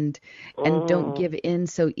together and don't give in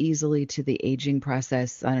so easily to the aging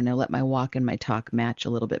process. I don't know, let my walk and my talk match a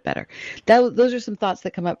little bit better. Those are some thoughts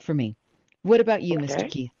that come up for me. What about you, Mr.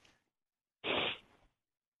 Keith?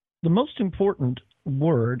 The most important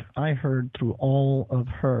word I heard through all of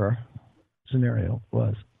her scenario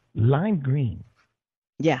was lime green.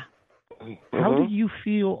 Yeah. How do you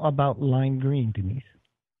feel about lime green, Denise?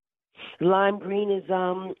 Lime green is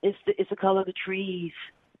it's the color of the trees.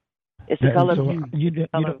 It's the color of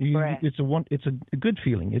the grass. It's a good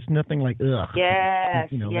feeling. It's nothing like ugh. Yes,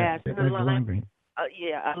 yes. That's lime green.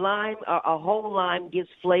 A whole lime gives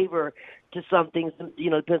flavor to something.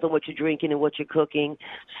 Depends on what you're drinking and what you're cooking.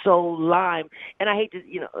 So lime, and I hate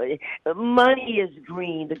to, money is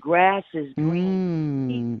green. The grass is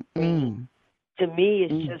green. To me,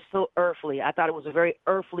 it's just so earthly. I thought it was a very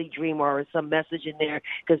earthly dream, or some message in there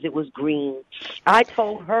because it was green. I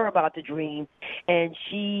told her about the dream, and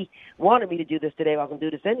she wanted me to do this today. I was going to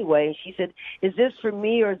do this anyway. And she said, "Is this for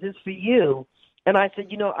me or is this for you?" And I said,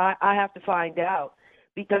 I have to find out,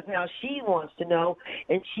 because now she wants to know.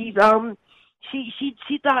 And she's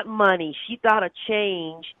she thought money, she thought a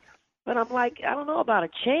change, but I'm like, I don't know about a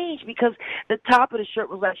change, because the top of the shirt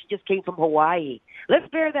was like she just came from Hawaii. Let's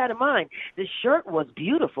bear that in mind. The shirt was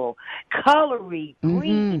beautiful, colory,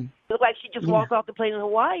 green. Looked like she just walked off the plane in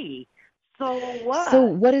Hawaii. So what? So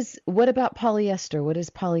what about polyester? What is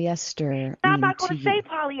polyester? I'm not going to say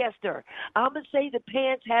polyester. I'm going to say the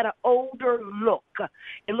pants had an older look.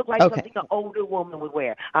 It looked like something an older woman would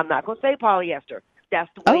wear. I'm not going to say polyester. That's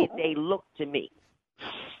the way they look to me.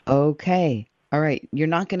 Okay. All right. You're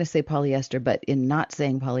not going to say polyester, but in not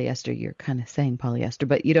saying polyester, you're kind of saying polyester,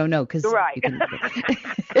 but you don't know because right.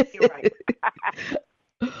 You're right.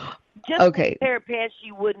 Just a pair of pants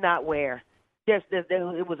she would not wear.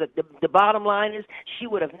 It was the bottom line is she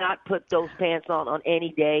would have not put those pants on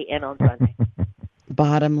any day and on Sunday.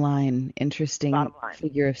 Bottom line, interesting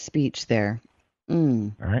figure of speech there.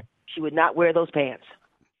 All right. She would not wear those pants.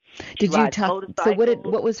 Did you talk? So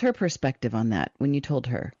what was her perspective on that when you told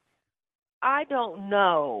her? I don't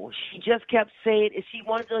know. She just kept saying, she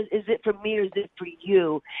wanted to know, is it for me or is it for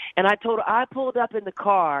you? And I told her, I pulled up in the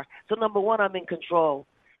car. So number one, I'm in control.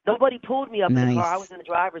 Nobody pulled me up in the car. I was in the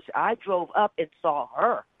driver's seat. I drove up and saw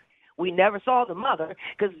her. We never saw the mother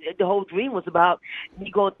because the whole dream was about me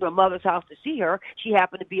going to her mother's house to see her. She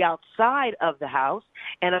happened to be outside of the house,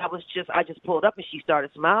 and I just pulled up and she started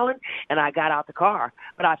smiling, and I got out the car.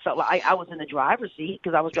 But I felt like I was in the driver's seat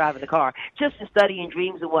because I was driving the car. Just in studying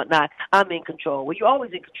dreams and whatnot, I'm in control. Well, you're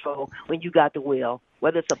always in control when you got the wheel,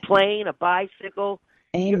 whether it's a plane, a bicycle.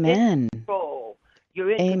 Amen. You're in control.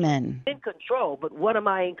 You're in control, but what am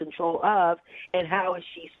I in control of, and how is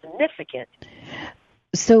she significant?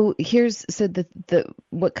 So the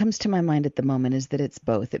what comes to my mind at the moment is that it's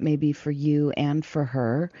both. It may be for you and for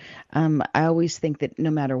her. I always think that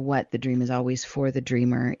no matter what, the dream is always for the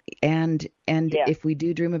dreamer. And if we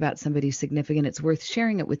do dream about somebody significant, it's worth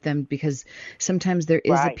sharing it with them, because sometimes there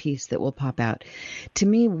is a piece that will pop out. To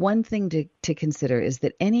me, one thing to consider is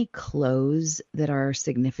that any clothes that are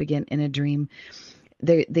significant in a dream,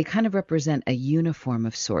 they kind of represent a uniform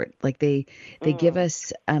of sort. Like they give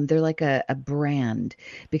us, they're like a brand,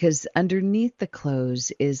 because underneath the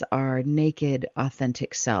clothes is our naked,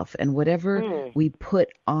 authentic self. And whatever we put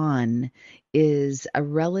on is a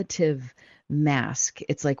relative mask.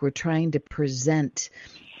 It's like we're trying to present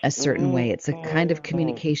a certain way. It's a kind of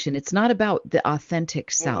communication. It's not about the authentic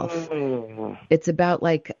self. It's about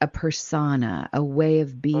like a persona, a way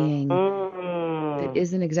of being that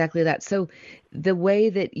isn't exactly that. So the way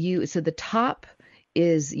that the top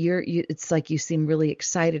is it's like you seem really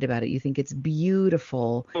excited about it. You think it's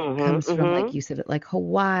beautiful. Comes from, like you said, like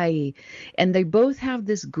Hawaii. And they both have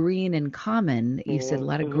this green in common. You said a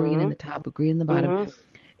lot of green in the top, but green in the bottom.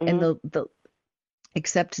 And the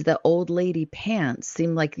except the old lady pants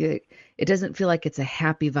seem like it doesn't feel like it's a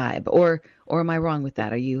happy vibe. Or am I wrong with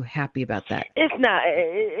that? Are you happy about that? It's not.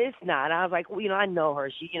 It's not. I was like, I know her.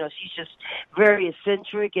 She's just very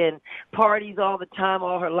eccentric and parties all the time,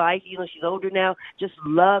 all her life. She's older now, just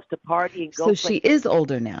loves to party and go. So she is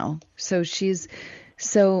older now. So she's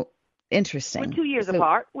interesting.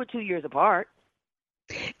 We're 2 years apart.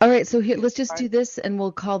 All right, so here, let's just do this, and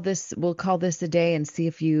we'll call this a day, and see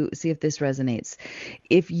if this resonates.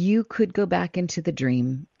 If you could go back into the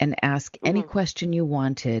dream and ask any question you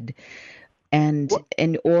wanted, and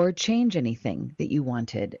or change anything that you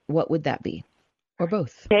wanted, what would that be? Or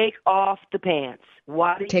both? Take off the pants.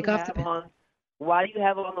 Why do you have on? Why do you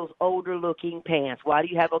have on those older-looking pants? Why do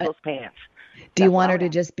you have on those pants? Do you want her to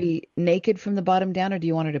just be naked from the bottom down, or do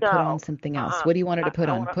you want her to put on something else? What do you want her to put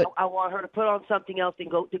on? I want her to put on something else and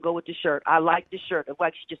go with the shirt. I like the shirt. It's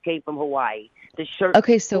like she just came from Hawaii. The shirt.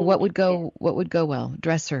 Okay, so what would go well?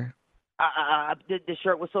 Dress her. The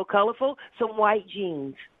shirt was so colorful. Some white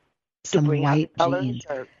jeans. Some white jeans.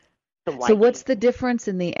 So what's the difference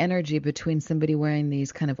in the energy between somebody wearing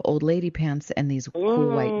these kind of old lady pants and these cool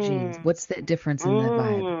white jeans? What's the difference in the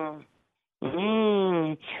vibe?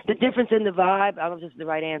 The difference in the vibe, I don't know if this is the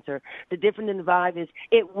right answer. The difference in the vibe is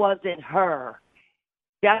it wasn't her.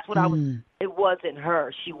 That's what it wasn't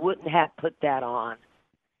her. She wouldn't have put that on.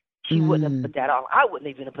 She wouldn't have put that on. I wouldn't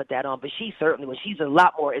even have put that on, but she certainly would. She's a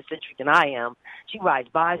lot more eccentric than I am. She rides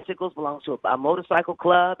bicycles, belongs to a motorcycle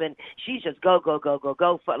club, and she's just go.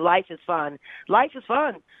 Life is fun. Life is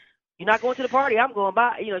fun. You're not going to the party. I'm going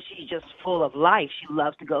by. You know, she's just full of life. She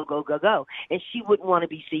loves to go. And she wouldn't want to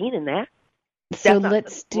be seen in that. So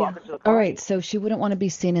let's do. All right. So she wouldn't want to be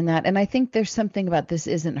seen in that. And I think there's something about this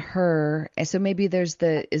isn't her. So maybe is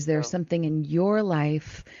there something in your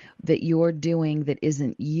life that you're doing that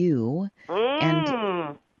isn't you?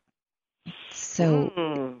 And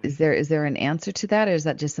so is there an answer to that, or is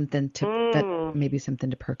that just something maybe something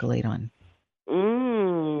to percolate on?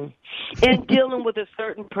 And dealing with a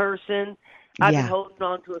certain person, I've been holding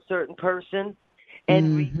on to a certain person,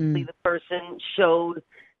 and recently the person showed.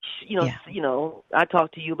 You know, I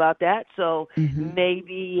talked to you about that. So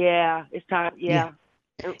maybe, it's time. Yeah.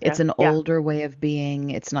 It's an older way of being.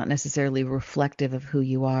 It's not necessarily reflective of who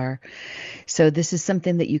you are. So this is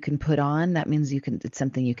something that you can put on. That means it's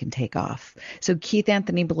something you can take off. So Keith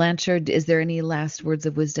Anthony Blanchard, is there any last words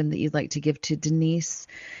of wisdom that you'd like to give to Denise?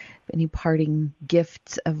 Any parting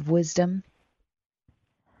gifts of wisdom?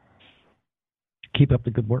 Keep up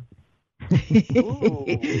the good work.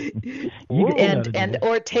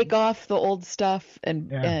 Or take off the old stuff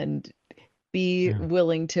and be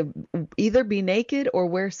willing to either be naked or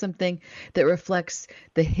wear something that reflects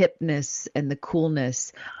the hipness and the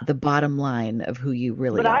coolness, the bottom line of who you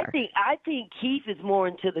really are. But I think Keith is more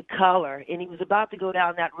into the color, and he was about to go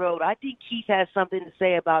down that road. I think Keith has something to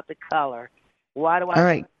say about the color. Why do I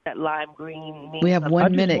think that lime green means we have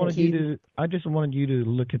 1 minute, Keith. I just wanted you to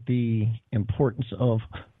look at the importance of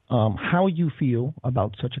how you feel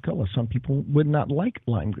about such a color. Some people would not like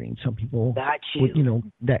lime green. Some people would, that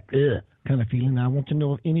kind of feeling. I want to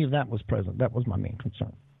know if any of that was present. That was my main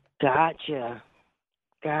concern. Gotcha.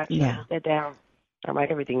 Yeah. Write that down. I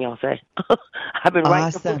write everything else. I've been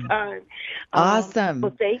writing the whole time. Awesome.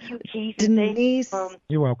 Well, thank you, Keith. Denise.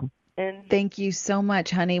 You're welcome. And thank you so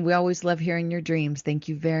much, honey. We always love hearing your dreams. Thank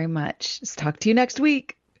you very much. Let's talk to you next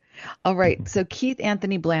week. All right. So Keith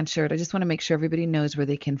Anthony Blanchard, I just want to make sure everybody knows where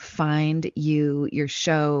they can find you, your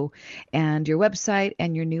show, and your website,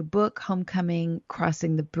 and your new book, Homecoming: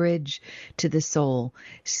 Crossing the Bridge to the Soul.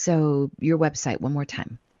 So your website, one more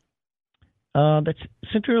time. That's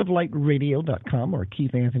centeroflightradio.com or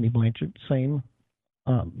Keith Anthony Blanchard, same,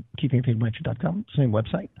 KeithAnthonyBlanchard.com, same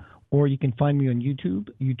website. Or you can find me on YouTube,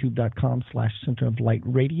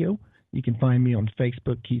 youtube.com/centeroflightradio. You can find me on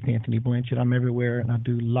Facebook, Keith Anthony Blanchard. I'm everywhere, and I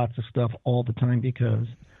do lots of stuff all the time because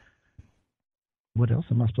what else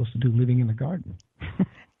am I supposed to do living in the garden?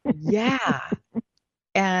 Yeah.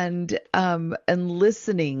 And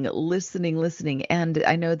listening. And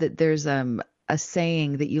I know that there's a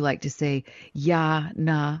saying that you like to say, ya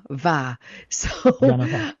na va. So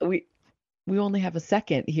we only have a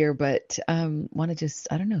second here, but want to just,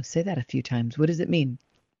 I don't know, say that a few times. What does it mean?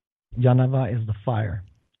 Ya na va is the fire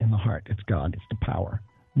in the heart. It's God. It's the power.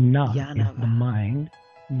 Na is the mind.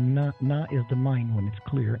 Na is the mind when it's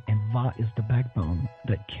clear, and va is the backbone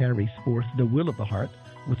that carries forth the will of the heart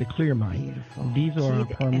with a clear mind. Beautiful. These are our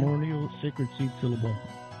primordial sacred seed syllable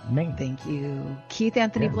names. Thank you. Keith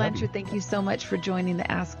Anthony Blanchard, thank you so much for joining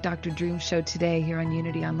the Ask Dr. Dream show today here on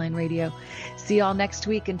Unity Online Radio. See you all next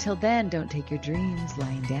week. Until then, don't take your dreams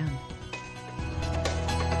lying down.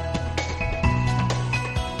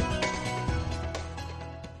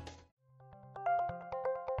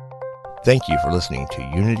 Thank you for listening to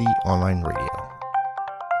Unity Online Radio,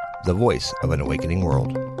 the voice of an awakening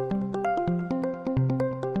world.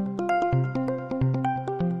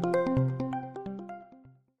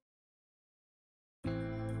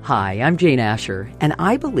 Hi, I'm Jane Asher, and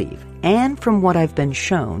I believe, and from what I've been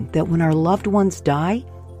shown, that when our loved ones die,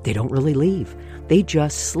 they don't really leave. They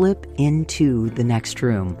just slip into the next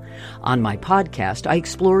room. On my podcast, I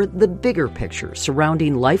explore the bigger picture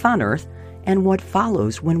surrounding life on Earth and what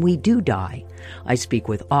follows when we do die. I speak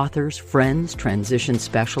with authors, friends, transition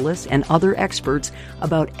specialists, and other experts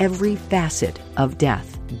about every facet of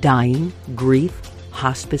death, dying, grief,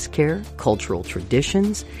 hospice care, cultural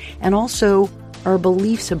traditions, and also our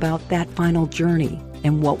beliefs about that final journey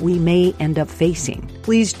and what we may end up facing.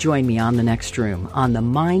 Please join me on The Next Room on the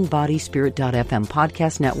MindBodySpirit.fm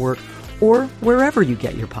podcast network or wherever you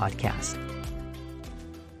get your podcast.